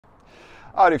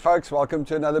Howdy folks, welcome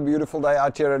to another beautiful day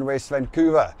out here in West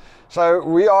Vancouver. So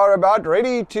we are about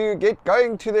ready to get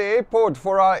going to the airport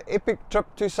for our epic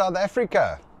trip to South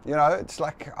Africa. You know, it's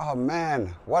like, oh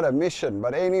man, what a mission.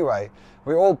 But anyway,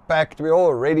 we're all packed, we're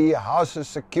all ready, house is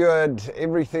secured,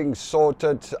 everything's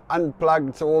sorted,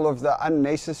 unplugged all of the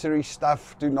unnecessary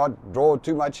stuff, do not draw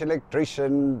too much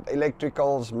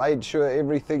electricals, made sure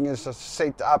everything is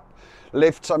set up,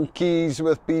 left some keys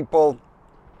with people.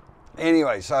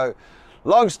 Anyway, so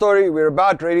long story, we're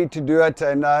about ready to do it,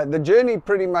 and the journey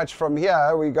pretty much from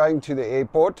here, we're going to the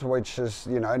airport, which is,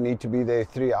 you know, need to be there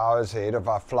 3 hours ahead of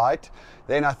our flight.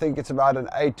 Then I think it's about an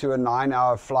 8 to 9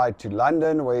 hour flight to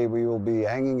London, where we will be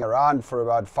hanging around for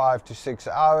about 5 to 6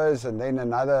 hours, and then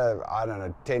another, I don't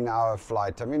know, 10-hour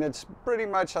flight. I mean, it's pretty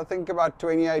much, I think, about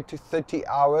 28 to 30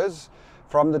 hours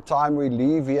from the time we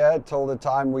leave here till the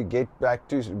time we get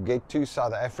to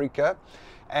South Africa.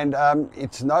 And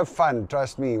it's no fun,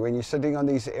 trust me, when you're sitting on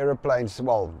these aeroplanes.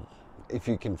 Well, if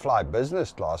you can fly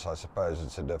business class, I suppose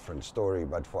it's a different story.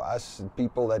 But for us,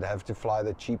 people that have to fly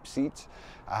the cheap seats,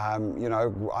 you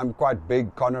know, I'm quite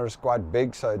big, Connor's quite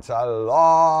big, so it's a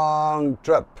long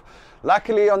trip.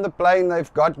 Luckily on the plane,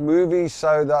 they've got movies,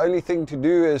 so the only thing to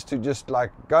do is to just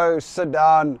like go sit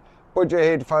down, put your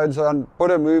headphones on,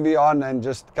 put a movie on, and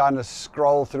just kind of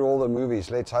scroll through all the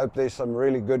movies. Let's hope there's some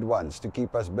really good ones to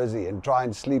keep us busy, and try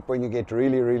and sleep when you get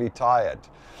really, really tired.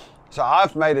 So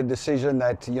I've made a decision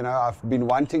that, you know, I've been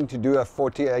wanting to do a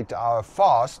 48-hour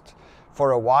fast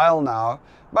for a while now.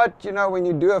 But, you know, when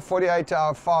you do a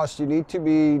 48-hour fast, you need to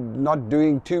be not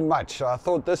doing too much. So I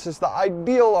thought this is the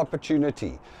ideal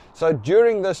opportunity. So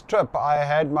during this trip, I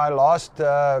had my last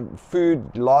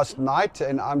food last night,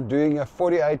 and I'm doing a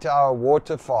 48-hour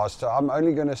water fast. So I'm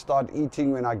only going to start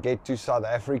eating when I get to South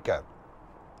Africa.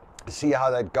 See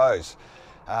how that goes.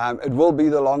 It will be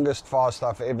the longest fast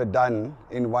I've ever done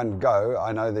in one go.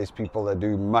 I know there's people that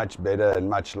do much better and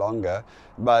much longer,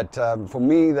 but for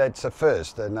me that's a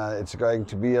first, and it's going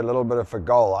to be a little bit of a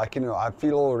goal. I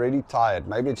feel already tired.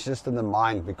 Maybe it's just in the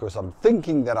mind, because I'm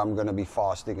thinking that I'm going to be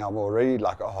fasting. I'm already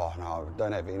like, oh no, I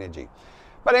don't have energy.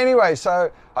 But anyway,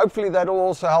 so hopefully that'll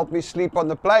also help me sleep on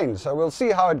the plane. So we'll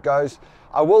see how it goes.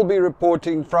 I will be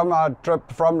reporting from our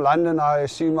trip from London. I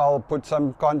assume I'll put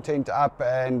some content up,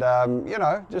 and you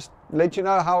know, just let you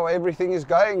know how everything is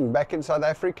going back in South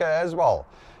Africa as well.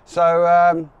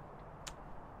 So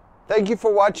thank you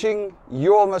for watching.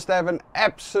 You all must have an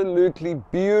absolutely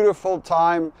beautiful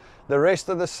time the rest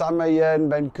of the summer here in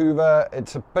Vancouver.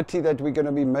 It's a pity that we're going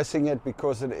to be missing it,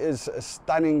 because it is a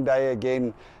stunning day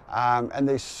again, and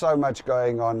there's so much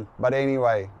going on. But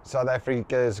anyway, South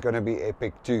Africa is going to be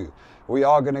epic too. We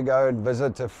are going to go and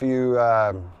visit a few,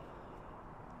 you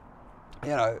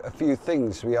know, a few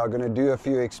things. We are going to do a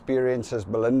few experiences.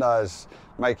 Belinda is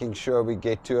making sure we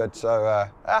get to it. So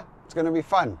it's going to be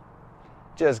fun.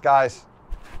 Cheers, guys.